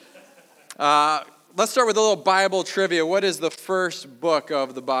Let's start with a little Bible trivia. What is the first book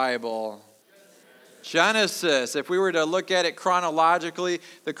of the Bible? Genesis. If we were to look at it chronologically,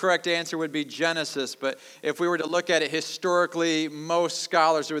 the correct answer would be Genesis. But if we were to look at it historically, most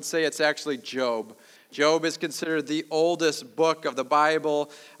scholars would say it's actually Job. Job is considered the oldest book of the Bible.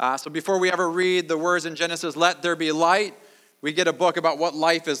 So before we ever read the words in Genesis, let there be light, we get a book about what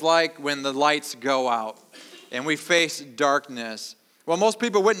life is like when the lights go out and we face darkness. Well, most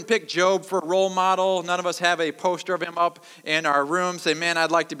people wouldn't pick Job for a role model. None of us have a poster of him up in our room. Say, man,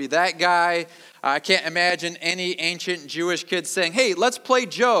 I'd like to be that guy. I can't imagine any ancient Jewish kid saying, hey, let's play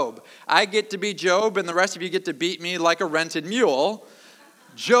Job. I get to be Job, and the rest of you get to beat me like a rented mule.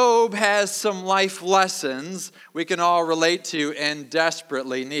 Job has some life lessons we can all relate to and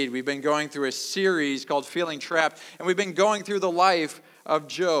desperately need. We've been going through a series called Feeling Trapped, and we've been going through the life of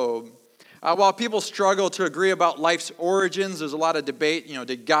Job. While people struggle to agree about life's origins, there's a lot of debate.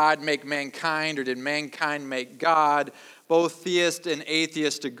 Did God make mankind or did mankind make God? Both theists and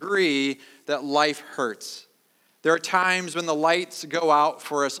atheists agree that life hurts. There are times when the lights go out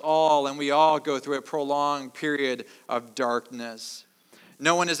for us all, and we all go through a prolonged period of darkness.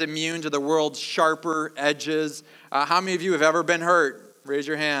 No one is immune to the world's sharper edges. How many of you have ever been hurt? Raise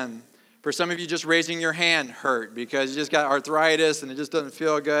your hand. For some of you, just raising your hand hurt because you just got arthritis and it just doesn't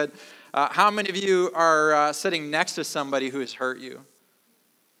feel good. How many of you are sitting next to somebody who has hurt you,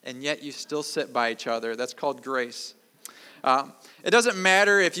 and yet you still sit by each other? That's called grace. It doesn't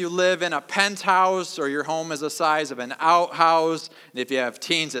matter if you live in a penthouse or your home is the size of an outhouse. And if you have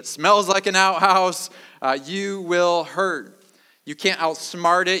teens, it smells like an outhouse. You will hurt. You can't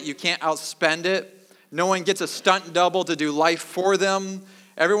outsmart it. You can't outspend it. No one gets a stunt double to do life for them.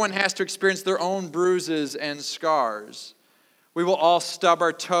 Everyone has to experience their own bruises and scars. We will all stub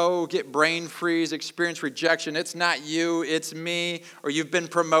our toe, get brain freeze, experience rejection. It's not you, it's me. Or you've been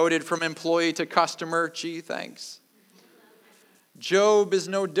promoted from employee to customer. Gee, thanks. Job is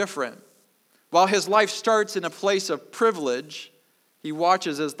no different. While his life starts in a place of privilege, he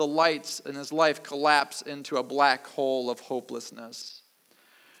watches as the lights in his life collapse into a black hole of hopelessness.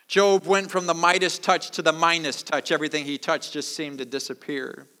 Job went from the Midas touch to the minus touch. Everything he touched just seemed to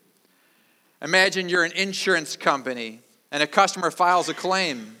disappear. Imagine you're an insurance company and a customer files a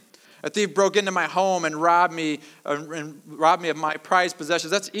claim. A thief broke into my home and robbed me of my prized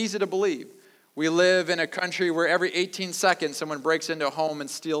possessions. That's easy to believe. We live in a country where every 18 seconds someone breaks into a home and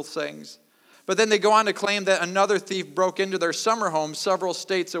steals things. But then they go on to claim that another thief broke into their summer home several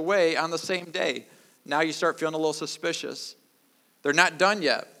states away on the same day. Now you start feeling a little suspicious. They're not done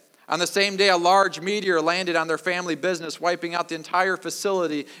yet. On the same day, a large meteor landed on their family business, wiping out the entire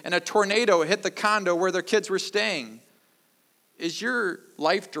facility, and a tornado hit the condo where their kids were staying. Is your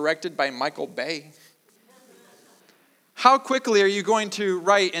life directed by Michael Bay? How quickly are you going to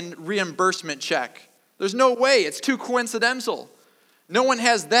write a reimbursement check? There's no way. It's too coincidental. No one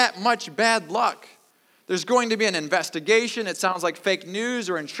has that much bad luck. There's going to be an investigation. It sounds like fake news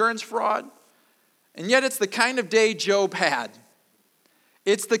or insurance fraud. And yet it's the kind of day Job had.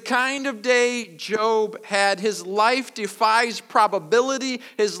 It's the kind of day Job had. His life defies probability.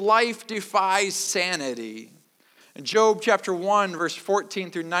 His life defies sanity. In Job chapter 1, verse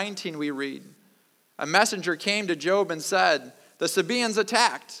 14 through 19, we read, a messenger came to Job and said, the Sabaeans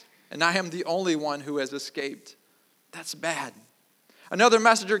attacked, and I am the only one who has escaped. That's bad. Another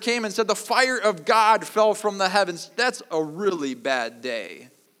messenger came and said, the fire of God fell from the heavens. That's a really bad day.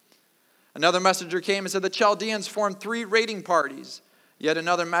 Another messenger came and said, the Chaldeans formed 3 raiding parties. Yet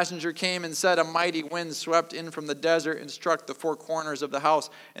another messenger came and said, a mighty wind swept in from the desert and struck the 4 corners of the house,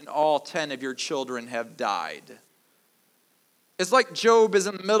 and all 10 of your children have died. It's like Job is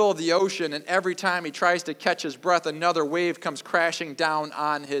in the middle of the ocean, and every time he tries to catch his breath, another wave comes crashing down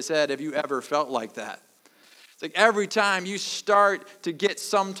on his head. Have you ever felt like that? It's like every time you start to get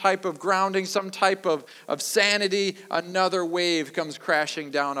some type of grounding, some type of sanity, another wave comes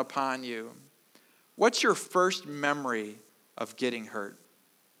crashing down upon you. What's your first memory of getting hurt?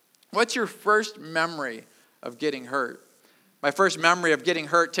 What's your first memory of getting hurt? My first memory of getting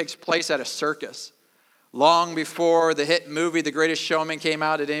hurt takes place at a circus. Long before the hit movie The Greatest Showman came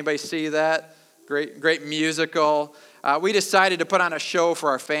out. Did anybody see that? Great musical. We decided to put on a show for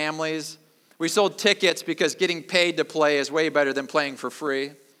our families. We sold tickets because getting paid to play is way better than playing for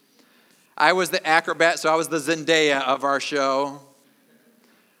free. I was the acrobat, so I was the Zendaya of our show.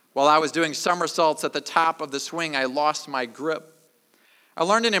 While I was doing somersaults at the top of the swing, I lost my grip. I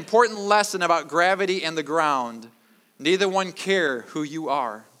learned an important lesson about gravity and the ground. Neither one care who you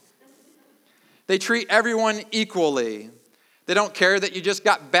are. They treat everyone equally. They don't care that you just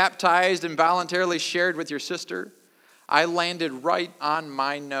got baptized and voluntarily shared with your sister. I landed right on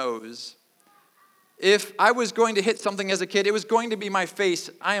my nose. If I was going to hit something as a kid, it was going to be my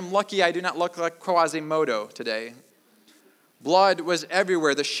face. I am lucky I do not look like Quasimodo today. Blood was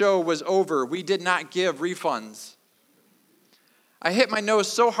everywhere. The show was over. We did not give refunds. I hit my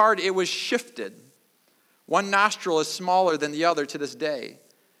nose so hard it was shifted. One nostril is smaller than the other to this day.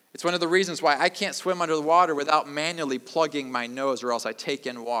 It's one of the reasons why I can't swim under the water without manually plugging my nose, or else I take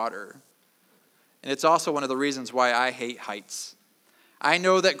in water. And it's also one of the reasons why I hate heights. I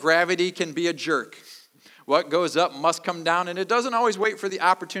know that gravity can be a jerk. What goes up must come down, and it doesn't always wait for the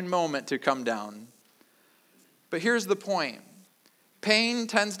opportune moment to come down. But here's the point. Pain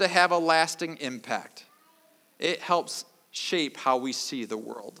tends to have a lasting impact. It helps shape how we see the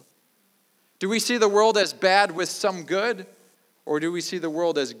world. Do we see the world as bad with some good, or do we see the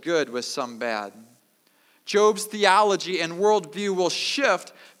world as good with some bad? Job's theology and worldview will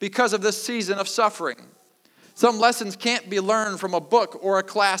shift because of this season of suffering. Some lessons can't be learned from a book or a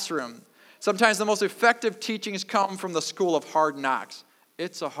classroom. Sometimes the most effective teachings come from the school of hard knocks.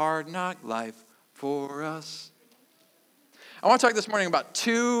 It's a hard knock life for us. I want to talk this morning about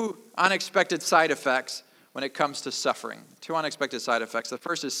 2 unexpected side effects when it comes to suffering. 2 unexpected side effects. The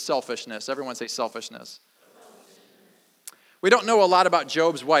first is selfishness. Everyone say selfishness. We don't know a lot about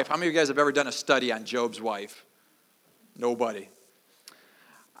Job's wife. How many of you guys have ever done a study on Job's wife? Nobody.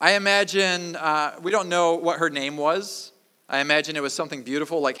 I imagine, we don't know what her name was. I imagine it was something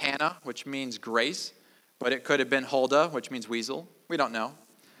beautiful like Hannah, which means grace, but it could have been Huldah, which means weasel. We don't know.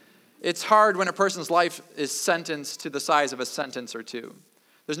 It's hard when a person's life is sentenced to the size of a sentence or 2.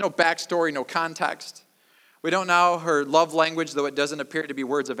 There's no backstory, no context. We don't know her love language, though it doesn't appear to be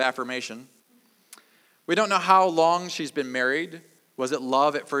words of affirmation. We don't know how long she's been married. Was it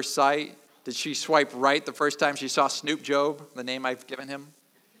love at first sight? Did she swipe right the first time she saw Snoop Job, the name I've given him?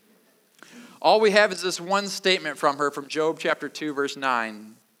 All we have is this one statement from her from Job chapter 2, verse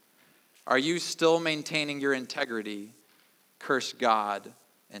 9. Are you still maintaining your integrity? Curse God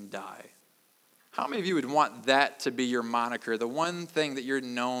and die. How many of you would want that to be your moniker, the one thing that you're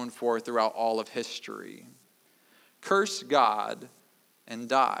known for throughout all of history? Curse God and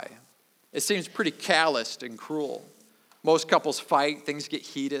die. It seems pretty calloused and cruel. Most couples fight, things get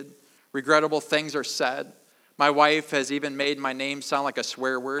heated, regrettable things are said. My wife has even made my name sound like a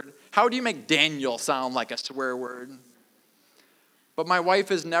swear word. How do you make Daniel sound like a swear word? But my wife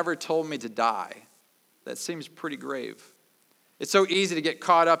has never told me to die. That seems pretty grave. It's so easy to get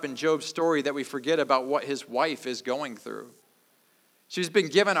caught up in Job's story that we forget about what his wife is going through. She's been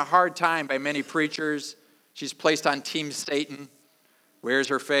given a hard time by many preachers. She's placed on Team Satan. Where's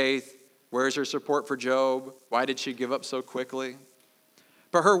her faith? Where's her support for Job? Why did she give up so quickly?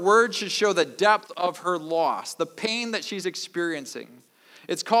 But her words should show the depth of her loss, the pain that she's experiencing.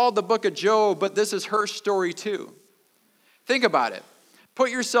 It's called the book of Job, but this is her story too. Think about it.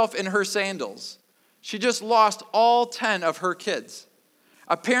 Put yourself in her sandals. She just lost all 10 of her kids.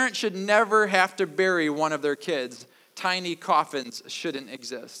 A parent should never have to bury one of their kids. Tiny coffins shouldn't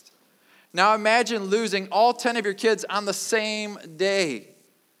exist. Now imagine losing all 10 of your kids on the same day.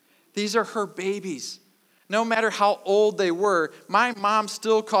 These are her babies. No matter how old they were, my mom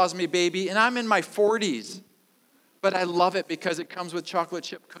still calls me baby, and I'm in my 40s. But I love it because it comes with chocolate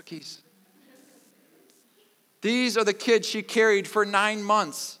chip cookies. These are the kids she carried for 9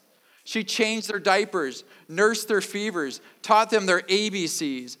 months. She changed their diapers, nursed their fevers, taught them their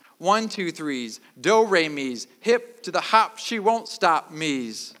ABCs, 1, 2, 3s, do, re, mi's, hip to the hop, she won't stop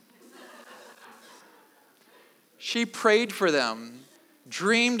me's. She prayed for them,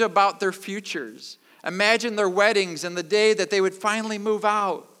 dreamed about their futures, imagined their weddings and the day that they would finally move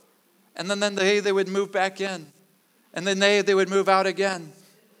out, and then the day they would move back in, and then they would move out again.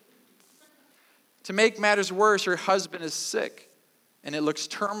 To make matters worse, her husband is sick, and it looks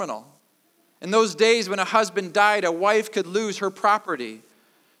terminal. In those days when a husband died, a wife could lose her property.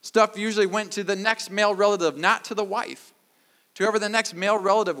 Stuff usually went to the next male relative, not to the wife, to whoever the next male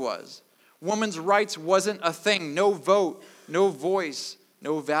relative was. Women's rights wasn't a thing. No vote, no voice,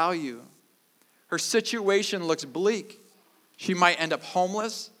 no value. Her situation looks bleak. She might end up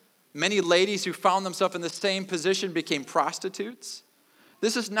homeless. Many ladies who found themselves in the same position became prostitutes.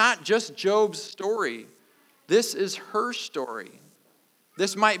 This is not just Job's story. This is her story.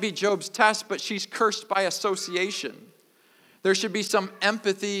 This might be Job's test, but she's cursed by association. There should be some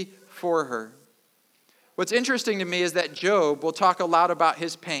empathy for her. What's interesting to me is that Job will talk a lot about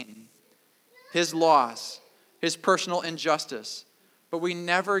his pain, his loss, his personal injustice, but we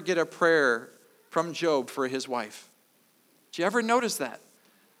never get a prayer from Job for his wife. Did you ever notice that?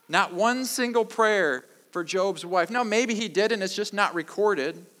 Not one single prayer for Job's wife. Now, maybe he did, and it's just not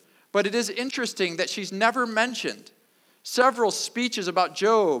recorded, but it is interesting that she's never mentioned. Several speeches about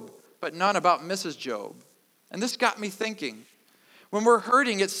Job, but none about Mrs. Job. And this got me thinking. When we're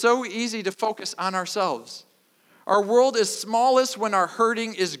hurting, it's so easy to focus on ourselves. Our world is smallest when our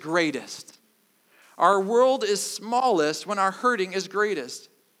hurting is greatest. Our world is smallest when our hurting is greatest.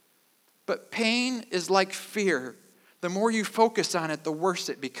 But pain is like fear. The more you focus on it, the worse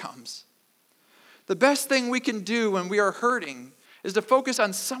it becomes. The best thing we can do when we are hurting is to focus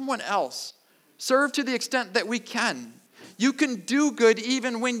on someone else. Serve to the extent that we can. You can do good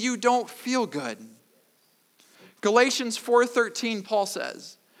even when you don't feel good. Galatians 4:13, Paul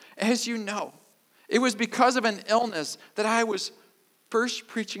says, as you know, it was because of an illness that I was first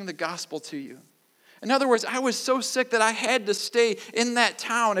preaching the gospel to you. In other words, I was so sick that I had to stay in that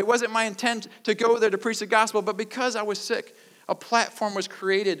town. It wasn't my intent to go there to preach the gospel, but because I was sick, a platform was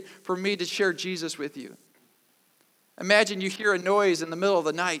created for me to share Jesus with you. Imagine you hear a noise in the middle of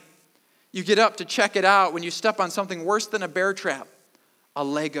the night. You get up to check it out when you step on something worse than a bear trap, a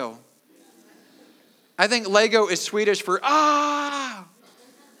Lego. I think Lego is Swedish for ah.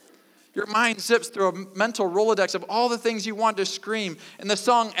 Your mind zips through a mental Rolodex of all the things you want to scream, and the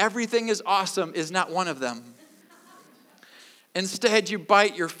song Everything is Awesome is not one of them. Instead, you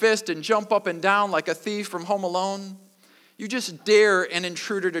bite your fist and jump up and down like a thief from Home Alone. You just dare an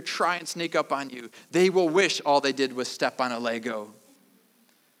intruder to try and sneak up on you. They will wish all they did was step on a Lego.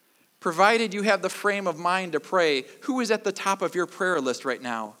 Provided you have the frame of mind to pray, who is at the top of your prayer list right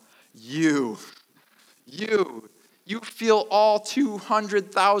now? You. You feel all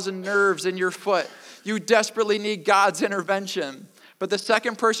 200,000 nerves in your foot. You desperately need God's intervention. But the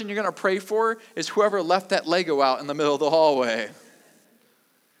second person you're going to pray for is whoever left that Lego out in the middle of the hallway.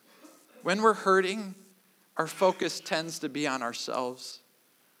 When we're hurting, our focus tends to be on ourselves.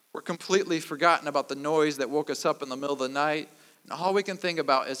 We're completely forgotten about the noise that woke us up in the middle of the night. And all we can think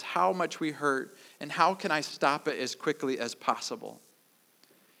about is how much we hurt and how can I stop it as quickly as possible.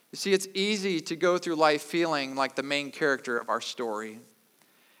 You see, it's easy to go through life feeling like the main character of our story.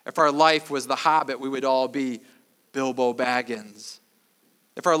 If our life was The Hobbit, we would all be Bilbo Baggins.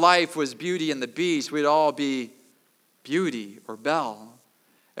 If our life was Beauty and the Beast, we'd all be Beauty or Belle.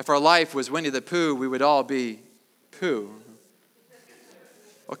 If our life was Winnie the Pooh, we would all be Pooh.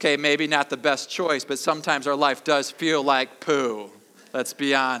 Okay, maybe not the best choice, but sometimes our life does feel like Pooh. Let's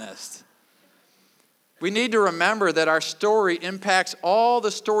be honest. We need to remember that our story impacts all the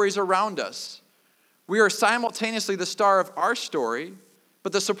stories around us. We are simultaneously the star of our story,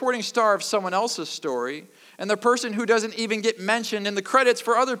 but the supporting star of someone else's story, and the person who doesn't even get mentioned in the credits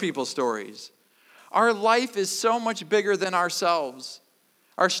for other people's stories. Our life is so much bigger than ourselves.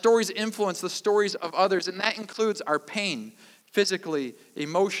 Our stories influence the stories of others, and that includes our pain, physically,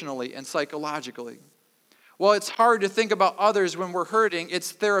 emotionally, and psychologically. Well, it's hard to think about others when we're hurting.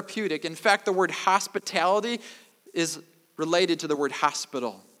 It's therapeutic. In fact, the word hospitality is related to the word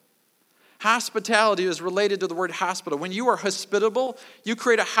hospital. Hospitality is related to the word hospital. When you are hospitable, you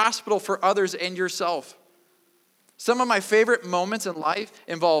create a hospital for others and yourself. Some of my favorite moments in life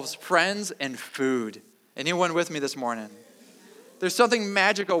involves friends and food. Anyone with me this morning? There's something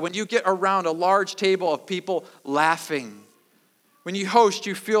magical when you get around a large table of people laughing. When you host,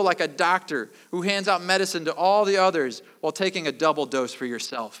 you feel like a doctor who hands out medicine to all the others while taking a double dose for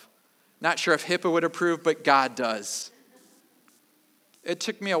yourself. Not sure if HIPAA would approve, but God does. It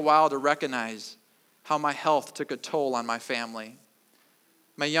took me a while to recognize how my health took a toll on my family.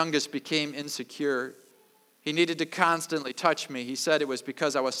 My youngest became insecure. He needed to constantly touch me. He said it was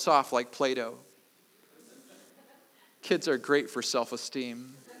because I was soft like Play-Doh. Kids are great for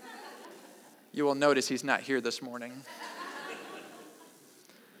self-esteem. You will notice he's not here this morning.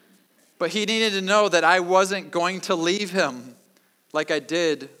 But he needed to know that I wasn't going to leave him like I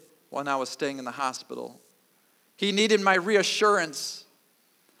did when I was staying in the hospital. He needed my reassurance.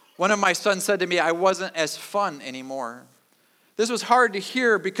 One of my sons said to me, I wasn't as fun anymore. This was hard to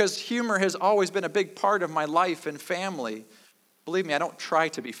hear because humor has always been a big part of my life and family. Believe me, I don't try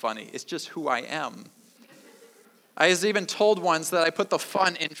to be funny. It's just who I am. I was even told once that I put the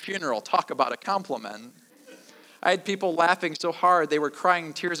fun in funeral. Talk about a compliment. I had people laughing so hard, they were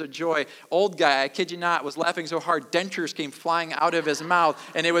crying tears of joy. Old guy, I kid you not, was laughing so hard, dentures came flying out of his mouth,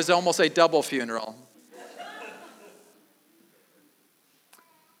 and it was almost a double funeral.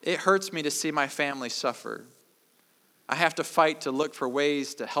 It hurts me to see my family suffer. I have to fight to look for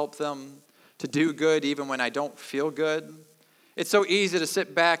ways to help them, to do good even when I don't feel good. It's so easy to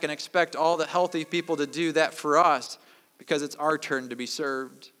sit back and expect all the healthy people to do that for us because it's our turn to be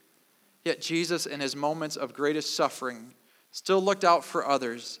served. Yet Jesus, in his moments of greatest suffering, still looked out for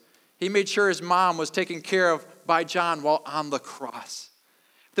others. He made sure his mom was taken care of by John while on the cross.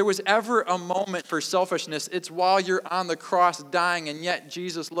 If there was ever a moment for selfishness, it's while you're on the cross dying, and yet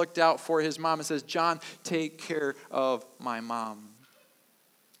Jesus looked out for his mom and says, John, take care of my mom.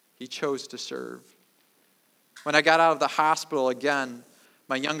 He chose to serve. When I got out of the hospital again,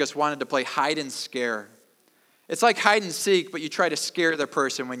 my youngest wanted to play hide and scare. It's like hide and seek, but you try to scare the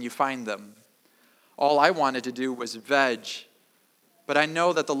person when you find them. All I wanted to do was veg, but I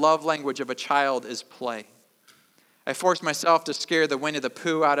know that the love language of a child is play. I forced myself to scare the Winnie the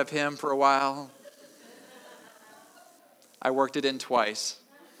Pooh out of him for a while. I worked it in twice.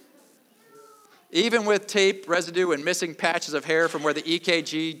 Even with tape residue and missing patches of hair from where the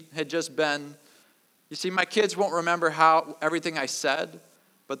EKG had just been, you see, my kids won't remember everything I said,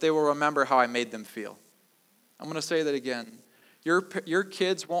 but they will remember how I made them feel. I'm going to say that again. Your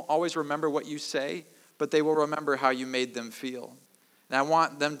kids won't always remember what you say, but they will remember how you made them feel. And I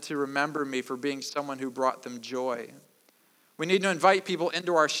want them to remember me for being someone who brought them joy. We need to invite people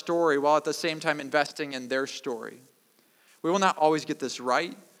into our story while at the same time investing in their story. We will not always get this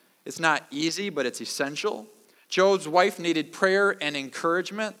right. It's not easy, but it's essential. Job's wife needed prayer and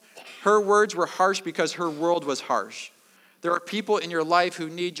encouragement. Her words were harsh because her world was harsh. There are people in your life who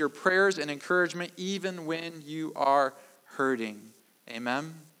need your prayers and encouragement even when you are hurting.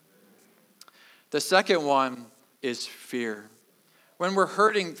 Amen? The second one is fear. When we're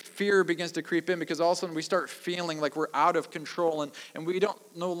hurting, fear begins to creep in because all of a sudden we start feeling like we're out of control and we don't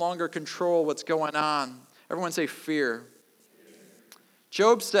no longer control what's going on. Everyone say fear.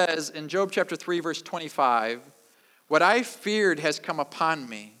 Job says in Job chapter 3, verse 25, what I feared has come upon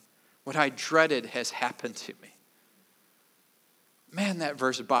me. What I dreaded has happened to me. Man, that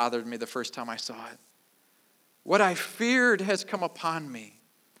verse bothered me the first time I saw it. What I feared has come upon me.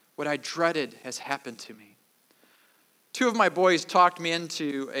 What I dreaded has happened to me. Two of my boys talked me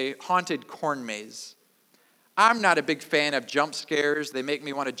into a haunted corn maze. I'm not a big fan of jump scares. They make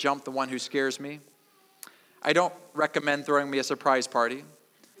me want to jump the one who scares me. I don't recommend throwing me a surprise party.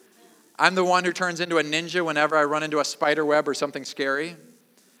 I'm the one who turns into a ninja whenever I run into a spider web or something scary.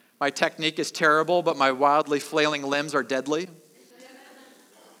 My technique is terrible, but my wildly flailing limbs are deadly.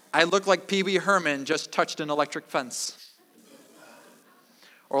 I look like Pee Wee Herman just touched an electric fence.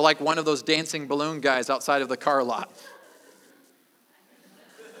 Or like one of those dancing balloon guys outside of the car lot.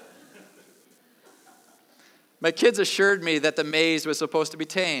 My kids assured me that the maze was supposed to be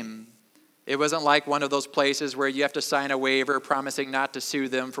tame. It wasn't like one of those places where you have to sign a waiver promising not to sue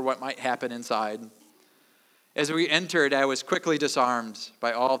them for what might happen inside. As we entered, I was quickly disarmed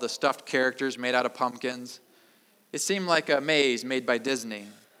by all the stuffed characters made out of pumpkins. It seemed like a maze made by Disney.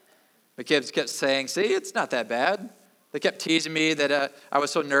 The kids kept saying, see, it's not that bad. They kept teasing me that I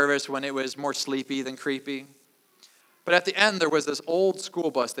was so nervous when it was more sleepy than creepy. But at the end, there was this old school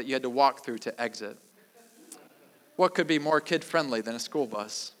bus that you had to walk through to exit. What could be more kid-friendly than a school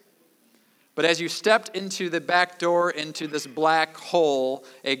bus? But as you stepped into the back door into this black hole,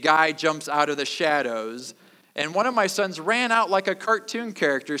 a guy jumps out of the shadows, and one of my sons ran out like a cartoon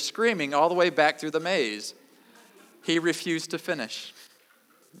character, screaming all the way back through the maze. He refused to finish.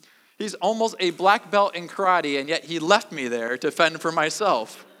 He's almost a black belt in karate, and yet he left me there to fend for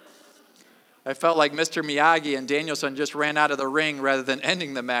myself. I felt like Mr. Miyagi and Danielson just ran out of the ring rather than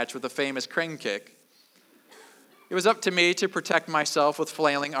ending the match with a famous crane kick. It was up to me to protect myself with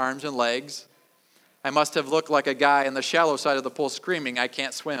flailing arms and legs. I must have looked like a guy on the shallow side of the pool screaming, I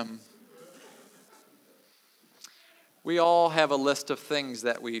can't swim. We all have a list of things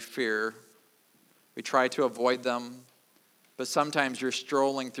that we fear. We try to avoid them, but sometimes you're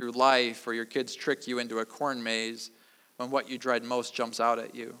strolling through life or your kids trick you into a corn maze when what you dread most jumps out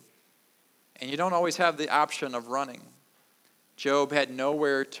at you. And you don't always have the option of running. Job had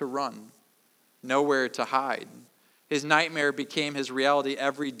nowhere to run, nowhere to hide. His nightmare became his reality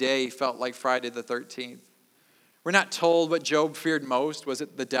every day, felt like Friday the 13th. We're not told what Job feared most. Was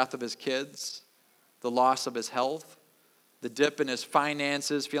it the death of his kids? The loss of his health? The dip in his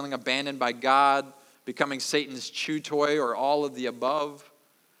finances? Feeling abandoned by God? Becoming Satan's chew toy? Or all of the above?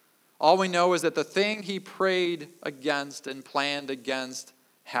 All we know is that the thing he prayed against and planned against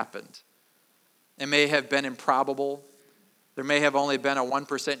happened. It may have been improbable. There may have only been a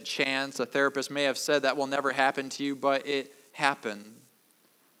 1% chance. A therapist may have said that will never happen to you, but it happened.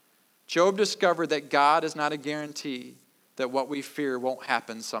 Job discovered that God is not a guarantee that what we fear won't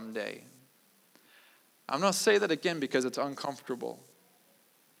happen someday. I'm going to say that again because it's uncomfortable.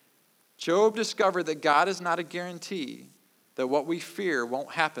 Job discovered that God is not a guarantee that what we fear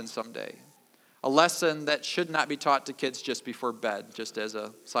won't happen someday. A lesson that should not be taught to kids just before bed, just as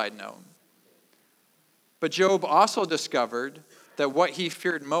a side note. But Job also discovered that what he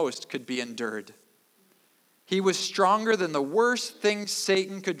feared most could be endured. He was stronger than the worst thing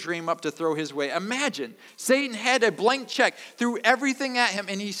Satan could dream up to throw his way. Imagine, Satan had a blank check, threw everything at him,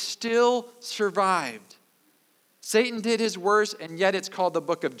 and he still survived. Satan did his worst, and yet it's called the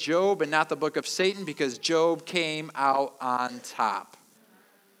book of Job and not the book of Satan because Job came out on top.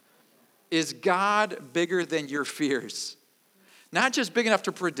 Is God bigger than your fears? Not just big enough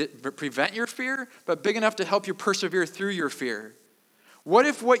to prevent your fear, but big enough to help you persevere through your fear. What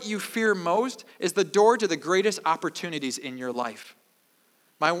if what you fear most is the door to the greatest opportunities in your life?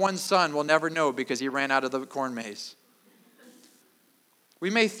 My one son will never know because he ran out of the corn maze.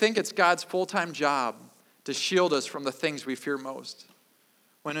 We may think it's God's full-time job to shield us from the things we fear most,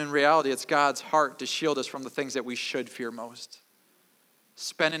 when in reality it's God's heart to shield us from the things that we should fear most.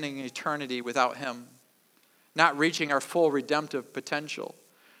 Spending an eternity without him, not reaching our full redemptive potential,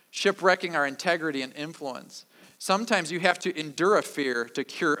 shipwrecking our integrity and influence. Sometimes you have to endure a fear to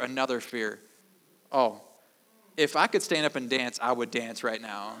cure another fear. Oh, if I could stand up and dance, I would dance right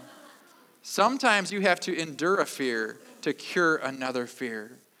now. Sometimes you have to endure a fear to cure another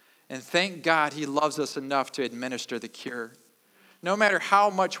fear. And thank God he loves us enough to administer the cure. No matter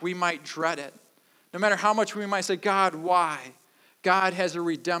how much we might dread it, no matter how much we might say, God, why? God has a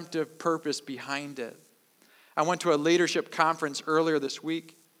redemptive purpose behind it. I went to a leadership conference earlier this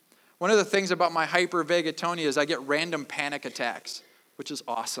week. One of the things about my hypervagatonia is I get random panic attacks, which is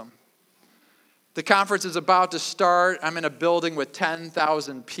awesome. The conference is about to start. I'm in a building with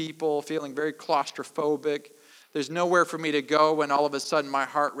 10,000 people, feeling very claustrophobic. There's nowhere for me to go when all of a sudden my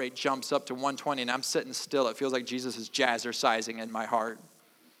heart rate jumps up to 120 and I'm sitting still. It feels like Jesus is jazzercising in my heart.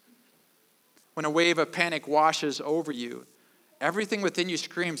 When a wave of panic washes over you, everything within you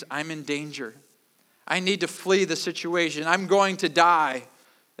screams, I'm in danger. I need to flee the situation. I'm going to die.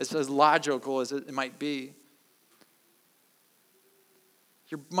 It's as logical as it might be.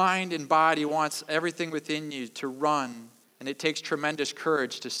 Your mind and body wants everything within you to run, and it takes tremendous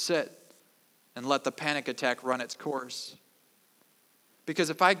courage to sit and let the panic attack run its course.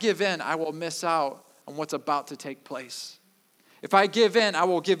 Because if I give in, I will miss out on what's about to take place. If I give in, I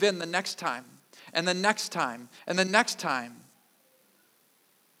will give in the next time, and the next time, and the next time.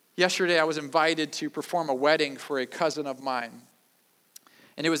 Yesterday, I was invited to perform a wedding for a cousin of mine.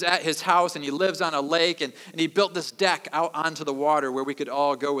 And it was at his house, and he lives on a lake, and he built this deck out onto the water where we could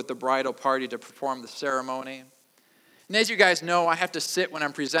all go with the bridal party to perform the ceremony. And as you guys know, I have to sit when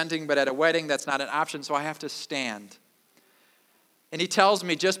I'm presenting, but at a wedding, that's not an option, so I have to stand. And he tells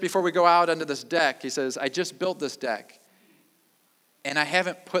me just before we go out onto this deck, he says, I just built this deck, and I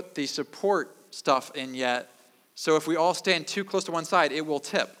haven't put the support stuff in yet, so if we all stand too close to one side, it will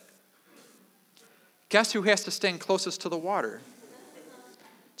tip. Guess who has to stand closest to the water?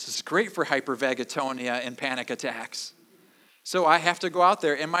 This is great for hypervagatonia and panic attacks. So I have to go out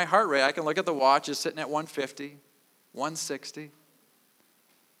there, and my heart rate, I can look at the watch, is sitting at 150, 160.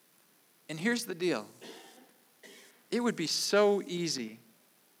 And here's the deal. It would be so easy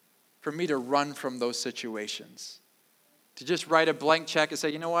for me to run from those situations. To just write a blank check and say,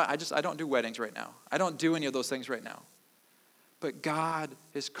 you know what, I don't do weddings right now. I don't do any of those things right now. But God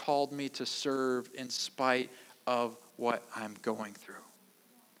has called me to serve in spite of what I'm going through.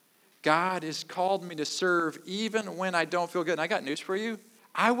 God has called me to serve even when I don't feel good. And I got news for you.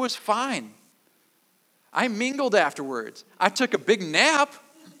 I was fine. I mingled afterwards. I took a big nap,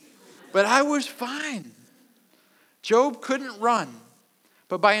 but I was fine. Job couldn't run.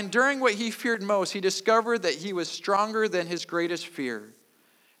 But by enduring what he feared most, he discovered that he was stronger than his greatest fear,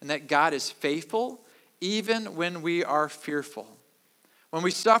 and that God is faithful even when we are fearful. When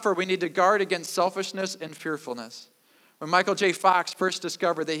we suffer, we need to guard against selfishness and fearfulness. When Michael J. Fox first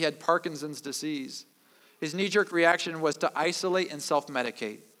discovered that he had Parkinson's disease, his knee-jerk reaction was to isolate and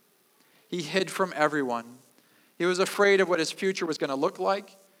self-medicate. He hid from everyone. He was afraid of what his future was going to look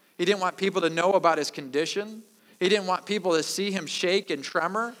like. He didn't want people to know about his condition. He didn't want people to see him shake and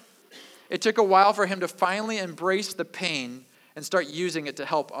tremor. It took a while for him to finally embrace the pain and start using it to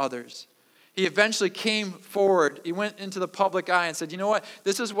help others. He eventually came forward. He went into the public eye and said, you know what?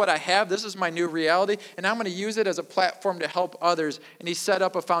 This is what I have. This is my new reality, and I'm going to use it as a platform to help others. And he set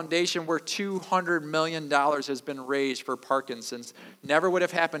up a foundation where $200 million has been raised for Parkinson's. Never would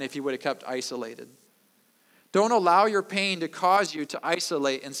have happened if he would have kept isolated. Don't allow your pain to cause you to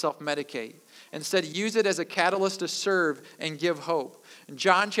isolate and self-medicate. Instead, use it as a catalyst to serve and give hope. In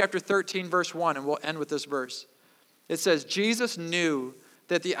John chapter 13, verse 1, and we'll end with this verse. It says, Jesus knew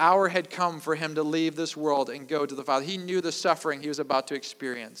that the hour had come for him to leave this world and go to the Father. He knew the suffering he was about to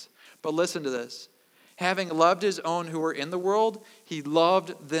experience. But listen to this. Having loved his own who were in the world, he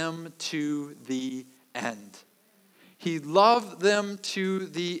loved them to the end. He loved them to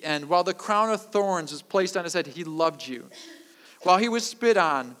the end. While the crown of thorns was placed on his head, he loved you. While he was spit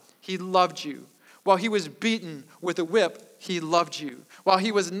on, he loved you. While he was beaten with a whip, he loved you. While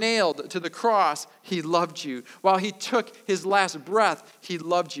he was nailed to the cross, he loved you. While he took his last breath, he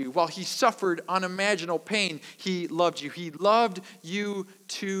loved you. While he suffered unimaginable pain, he loved you. He loved you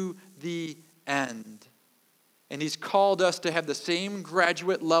to the end. And he's called us to have the same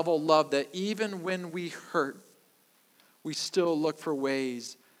graduate level love that even when we hurt, we still look for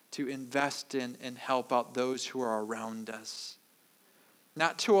ways to invest in and help out those who are around us.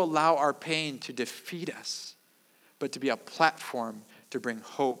 Not to allow our pain to defeat us, but to be a platform to bring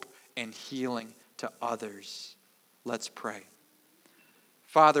hope and healing to others. Let's pray.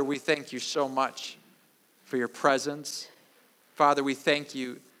 Father, we thank you so much for your presence. Father, we thank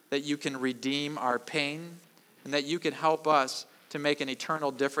you that you can redeem our pain and that you can help us to make an eternal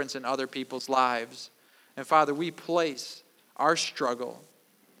difference in other people's lives. And Father, we place our struggle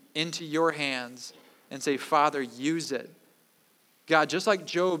into your hands and say, Father, use it. God, just like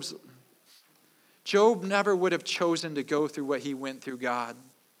Job never would have chosen to go through what he went through, God.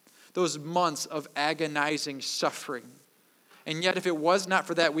 Those months of agonizing suffering. And yet if it was not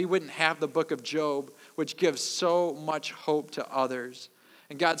for that, we wouldn't have the book of Job, which gives so much hope to others.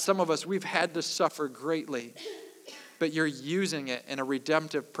 And God, some of us, we've had to suffer greatly, but you're using it in a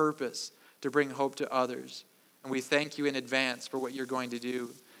redemptive purpose to bring hope to others. And we thank you in advance for what you're going to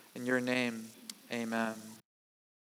do. In your name, amen.